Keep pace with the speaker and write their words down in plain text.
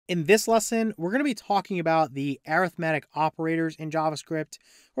In this lesson, we're going to be talking about the arithmetic operators in JavaScript,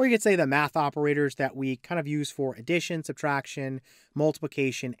 or you could say the math operators that we kind of use for addition, subtraction,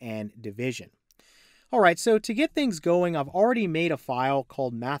 multiplication, and division. All right, so to get things going, I've already made a file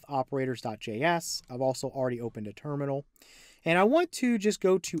called math.operators.js. I've also already opened a terminal. And I want to just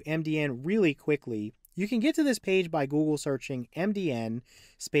go to MDN really quickly. You can get to this page by Google searching MDN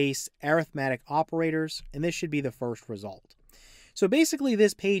space arithmetic operators, and this should be the first result. So basically,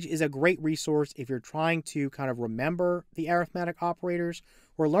 this page is a great resource if you're trying to kind of remember the arithmetic operators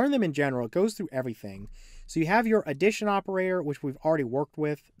or learn them in general. It goes through everything. So you have your addition operator, which we've already worked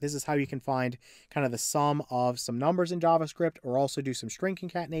with. This is how you can find kind of the sum of some numbers in JavaScript or also do some string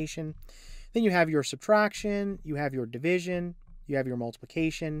concatenation. Then you have your subtraction, you have your division, you have your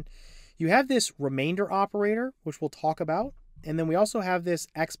multiplication. You have this remainder operator, which we'll talk about. And then we also have this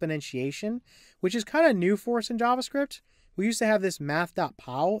exponentiation, which is kind of new for us in JavaScript. We used to have this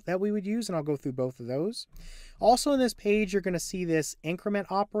Math.pow that we would use, and I'll go through both of those. Also in this page, you're going to see this increment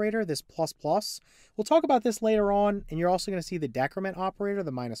operator, this plus plus. We'll talk about this later on, and you're also going to see the decrement operator,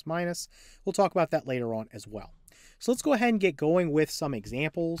 the minus minus. We'll talk about that later on as well. So let's go ahead and get going with some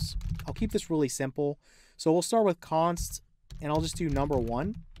examples. I'll keep this really simple. So we'll start with const, and I'll just do number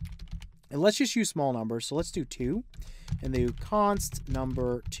 1. And let's just use small numbers. So let's do 2. And do const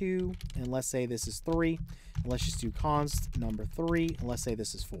number 2, and let's say this is 3. And let's just do const number 3, and let's say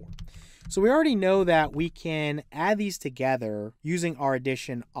this is 4. So we already know that we can add these together using our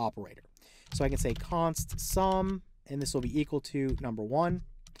addition operator. So I can say const sum, and this will be equal to number 1,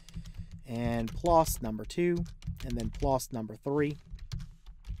 and plus number 2, and then plus number 3.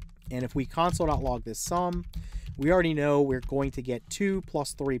 And if we console.log this sum, we already know we're going to get 2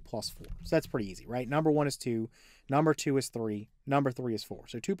 plus 3 plus 4. So that's pretty easy, right? Number 1 is 2, number 2 is 3, number 3 is 4.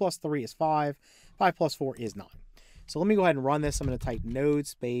 So 2 plus 3 is 5, 5 plus 4 is 9. So let me go ahead and run this. I'm going to type node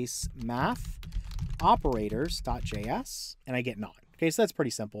space math operators.js, and I get 9. Okay, so that's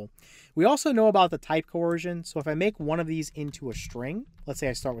pretty simple. We also know about the type coercion. So if I make one of these into a string, let's say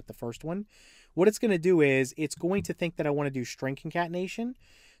I start with the first one, what it's going to do is it's going to think that I want to do string concatenation.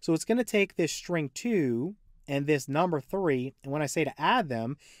 So it's going to take this string 2 and this number 3, and when I say to add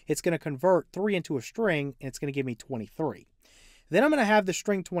them, it's going to convert 3 into a string, and it's going to give me 23. Then I'm going to have the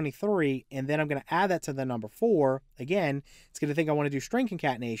string 23, and then I'm going to add that to the number 4. Again, it's going to think I want to do string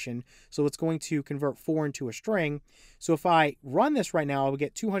concatenation, so it's going to convert 4 into a string. So if I run this right now, I will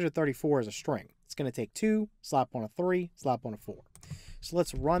get 234 as a string. It's going to take 2, slap on a 3, slap on a 4. So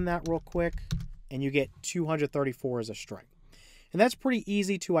let's run that real quick, and you get 234 as a string. And that's pretty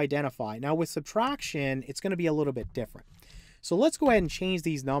easy to identify. Now with subtraction, it's going to be a little bit different. So let's go ahead and change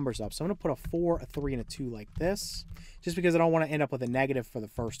these numbers up. So I'm going to put a 4, a 3, and a 2 like this, just because I don't want to end up with a negative for the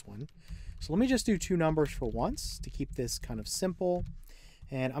first one. So let me just do 2 numbers for once to keep this kind of simple.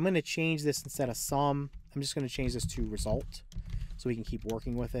 And I'm going to change this instead of sum. I'm just going to change this to result so we can keep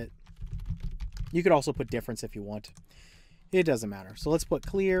working with it. You could also put difference if you want. It doesn't matter. So let's put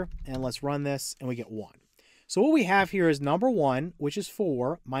clear, and let's run this, and we get 1. So what we have here is number 1, which is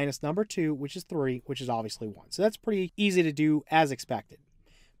 4, minus number 2, which is 3, which is obviously 1. So that's pretty easy to do as expected.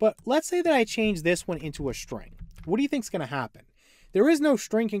 But let's say that I change this one into a string. What do you think is going to happen? There is no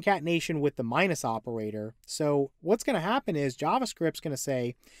string concatenation with the minus operator. So what's going to happen is JavaScript's going to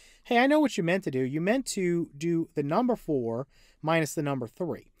say, hey, I know what you meant to do. You meant to do the number 4 minus the number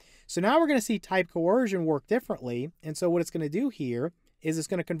 3. So now we're going to see type coercion work differently. And so what it's going to do here is it's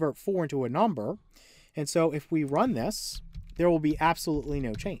going to convert 4 into a number. And so if we run this, there will be absolutely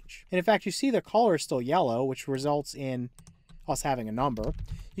no change. And in fact, you see the color is still yellow, which results in us having a number.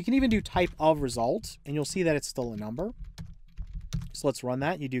 You can even do type of result, and you'll see that it's still a number. So let's run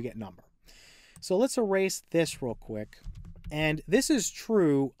that. You do get number. So let's erase this real quick. And this is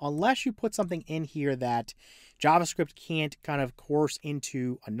true unless you put something in here that JavaScript can't kind of coerce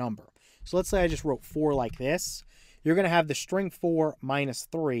into a number. So let's say I just wrote 4 like this. You're going to have the string 4 minus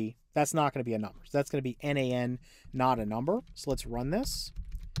 3. That's not going to be a number. So that's going to be NaN, not a number. So let's run this,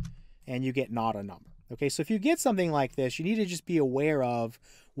 and you get not a number. Okay, so if you get something like this, you need to just be aware of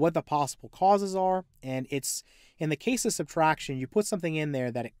what the possible causes are. And it's, in the case of subtraction, you put something in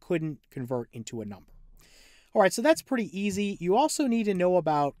there that it couldn't convert into a number. All right, so that's pretty easy. You also need to know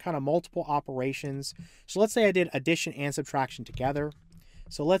about kind of multiple operations. So let's say I did addition and subtraction together.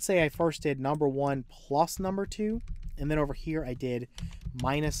 So let's say I first did number 1 plus number 2, and then over here I did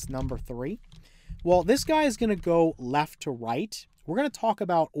minus number 3. Well, this guy is going to go left to right. We're going to talk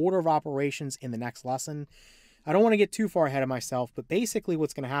about order of operations in the next lesson. I don't want to get too far ahead of myself, but basically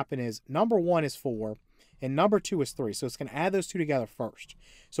what's going to happen is number 1 is 4, and number 2 is 3. So it's going to add those two together first.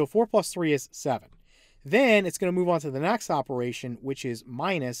 So 4 plus 3 is 7. Then it's going to move on to the next operation, which is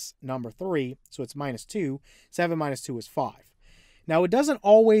minus number 3. So it's minus 2. 7 minus 2 is 5. Now, it doesn't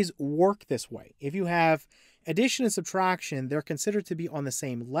always work this way. If you have addition and subtraction, they're considered to be on the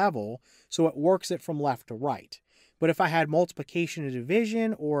same level, so it works it from left to right. But if I had multiplication and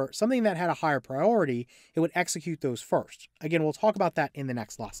division or something that had a higher priority, it would execute those first. Again, we'll talk about that in the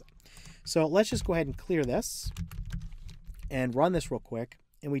next lesson. So let's just go ahead and clear this and run this real quick.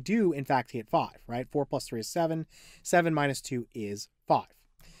 And we do, in fact, hit 5, right? 4 plus 3 is 7. 7 minus 2 is 5.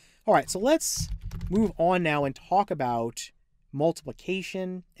 All right, so let's move on now and talk about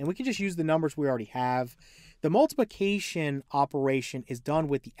multiplication. And we can just use the numbers we already have. The multiplication operation is done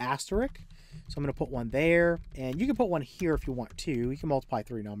with the asterisk. So I'm going to put one there, and you can put one here if you want to. You can multiply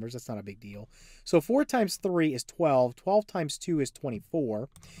 3 numbers. That's not a big deal. So 4 times 3 is 12. 12 times 2 is 24.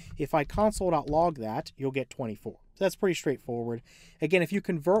 If I console.log that, you'll get 24. So that's pretty straightforward. Again, if you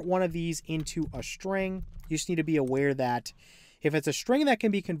convert one of these into a string, you just need to be aware that if it's a string that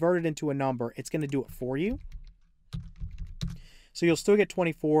can be converted into a number, it's going to do it for you. So you'll still get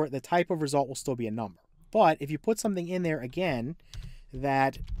 24. The type of result will still be a number. But if you put something in there, again,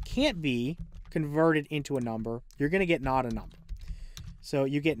 that can't be converted into a number, you're going to get not a number. So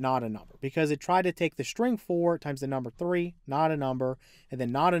you get not a number because it tried to take the string 4 times the number 3, not a number, and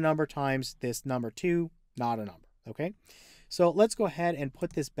then not a number times this number 2, not a number. Okay, so let's go ahead and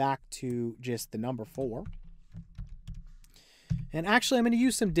put this back to just the number 4. And actually, I'm going to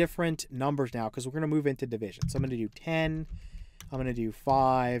use some different numbers now because we're going to move into division. So I'm going to do 10, I'm going to do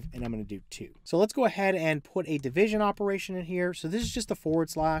 5, and I'm going to do 2. So let's go ahead and put a division operation in here. So this is just a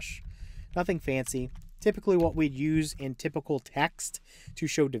 /, nothing fancy. Typically what we'd use in typical text to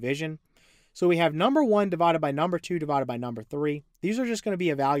show division. So we have number 1 divided by number 2 divided by number 3. These are just going to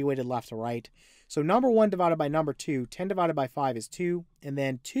be evaluated left to right. So number 1 divided by number 2, 10 divided by 5 is 2. And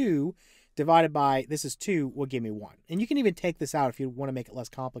then 2 divided by, this is 2, will give me 1. And you can even take this out if you want to make it less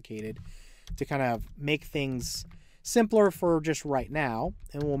complicated to kind of make things simpler for just right now.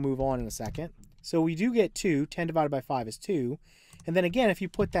 And we'll move on in a second. So we do get 2. 10 divided by 5 is 2. And then again, if you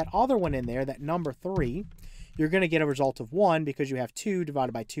put that other one in there, that number 3, you're going to get a result of 1 because you have 2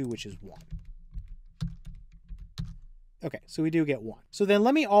 divided by 2, which is 1. Okay, so we do get 1. So then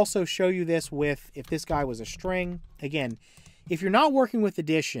let me also show you this with if this guy was a string. Again, if you're not working with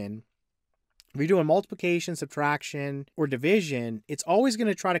addition, if you're doing multiplication, subtraction, or division, it's always going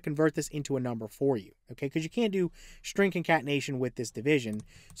to try to convert this into a number for you, okay? Because you can't do string concatenation with this division.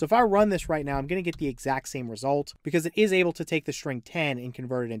 So if I run this right now, I'm going to get the exact same result because it is able to take the string 10 and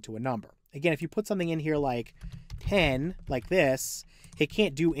convert it into a number. Again, if you put something in here like 10, like this, it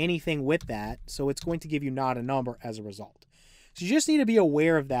can't do anything with that, so it's going to give you not a number as a result. So you just need to be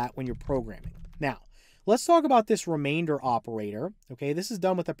aware of that when you're programming. Now, let's talk about this remainder operator. Okay, this is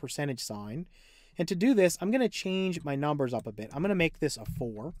done with a percentage sign. And to do this, I'm going to change my numbers up a bit. I'm going to make this a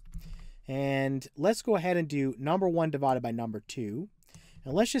 4. And let's go ahead and do number 1 divided by number 2.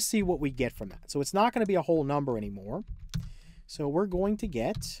 And let's just see what we get from that. So it's not going to be a whole number anymore. So we're going to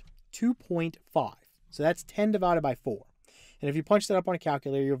get 2.5. So that's 10 divided by 4. And if you punch that up on a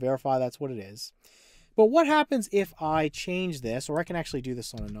calculator, you'll verify that's what it is. But what happens if I change this, or I can actually do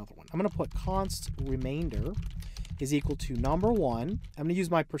this on another one. I'm going to put const remainder is equal to number 1. I'm going to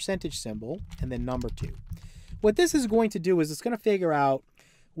use my percentage symbol, and then number 2. What this is going to do is it's going to figure out,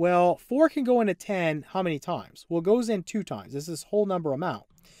 well, 4 can go into 10 how many times? Well, it goes in 2 times. This is whole number amount.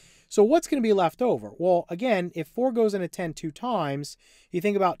 So what's going to be left over? Well, again, if 4 goes into 10 2 times, you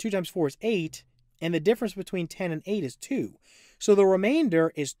think about 2 times 4 is 8, and the difference between 10 and 8 is 2. So the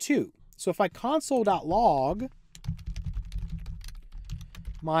remainder is 2. So if I console.log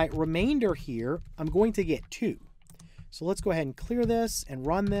my remainder here, I'm going to get 2. So let's go ahead and clear this and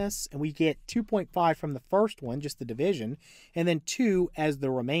run this, and we get 2.5 from the first one, just the division, and then 2 as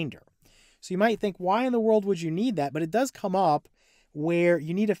the remainder. So you might think, why in the world would you need that? But it does come up where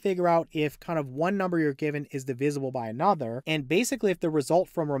you need to figure out if kind of one number you're given is divisible by another. And basically, if the result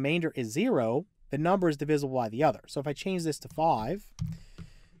from remainder is 0, the number is divisible by the other. So if I change this to 5,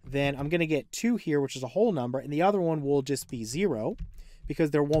 then I'm going to get 2 here, which is a whole number, and the other one will just be 0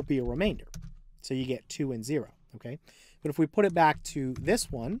 because there won't be a remainder. So you get 2 and 0, okay? But if we put it back to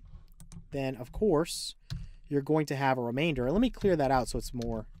this one, then of course you're going to have a remainder. And let me clear that out so it's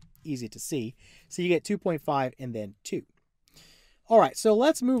more easy to see. So you get 2.5 and then 2. All right, so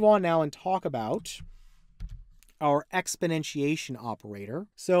let's move on now and talk about our exponentiation operator.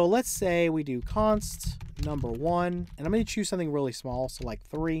 So let's say we do const number 1, and I'm going to choose something really small, so like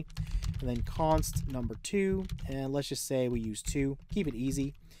 3, and then const number 2, and let's just say we use 2. Keep it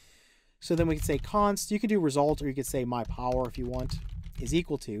easy. So then we can say const, you could do result, or you could say my power if you want, is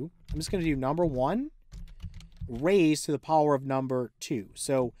equal to, I'm just going to do number 1 raised to the power of number 2.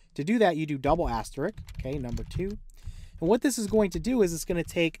 So to do that, you do double asterisk, okay, number 2. And what this is going to do is it's going to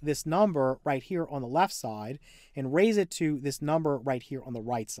take this number right here on the left side and raise it to this number right here on the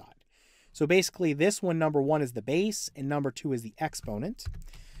right side. So basically this one, number 1 is the base and number 2 is the exponent.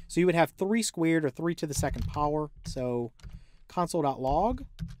 So you would have 3 squared or 3 to the second power. So console.log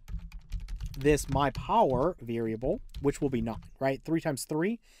this my power variable, which will be 9, right? 3 times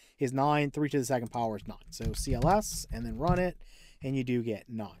 3 is 9. 3 to the second power is 9. So CLS and then run it and you do get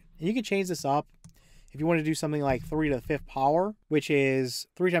 9. And you can change this up. If you want to do something like 3 to the 5th power, which is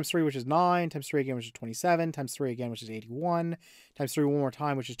 3 times 3, which is 9, times 3 again, which is 27, times 3 again, which is 81, times 3 one more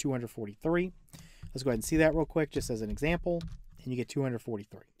time, which is 243. Let's go ahead and see that real quick, just as an example, and you get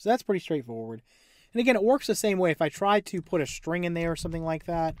 243. So that's pretty straightforward. And again, it works the same way. If I try to put a string in there or something like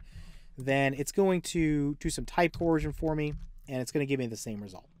that, then it's going to do some type coercion for me, and it's going to give me the same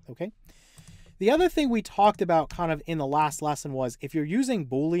result, okay? The other thing we talked about kind of in the last lesson was if you're using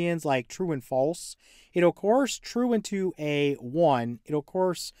Booleans like true and false, it'll coerce true into a 1, it'll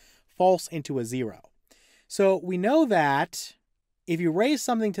coerce false into a 0. So we know that if you raise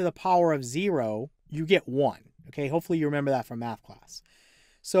something to the power of 0, you get 1. Okay, hopefully you remember that from math class.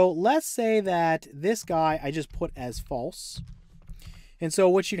 So let's say that this guy I just put as false. And so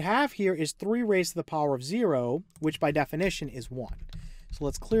what you'd have here is 3 raised to the power of 0, which by definition is 1. So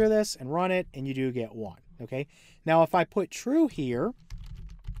let's clear this and run it, and you do get 1. Okay. Now if I put true here,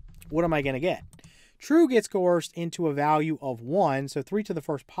 what am I going to get? True gets coerced into a value of 1, so 3 to the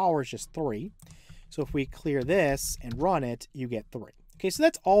first power is just 3. So if we clear this and run it, you get 3. Okay, so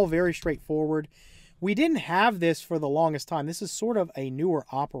that's all very straightforward. We didn't have this for the longest time. This is sort of a newer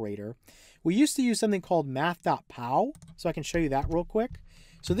operator. We used to use something called Math.pow, so I can show you that real quick.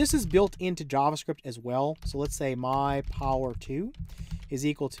 So this is built into JavaScript as well. So let's say my power2 is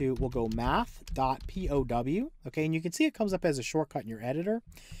equal to, we'll go Math.pow, okay, and you can see it comes up as a shortcut in your editor.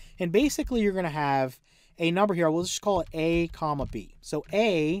 And basically you're going to have a number here. We'll just call it A, comma B. So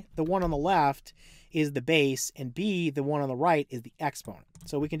A, the one on the left, is the base, and B, the one on the right, is the exponent.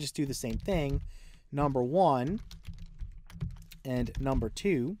 So we can just do the same thing. Number 1 and number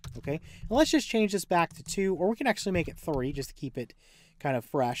 2, okay? And let's just change this back to 2, or we can actually make it 3 just to keep it kind of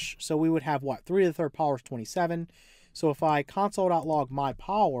fresh. So we would have what? 3 to the third power is 27. So if I console.log my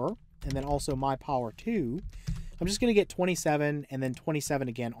power and then also my power 2, I'm just going to get 27 and then 27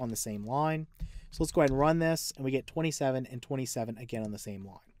 again on the same line. So let's go ahead and run this, and we get 27 and 27 again on the same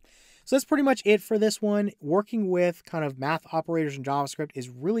line. So that's pretty much it for this one. Working with kind of math operators in JavaScript is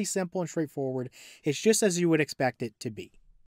really simple and straightforward. It's just as you would expect it to be.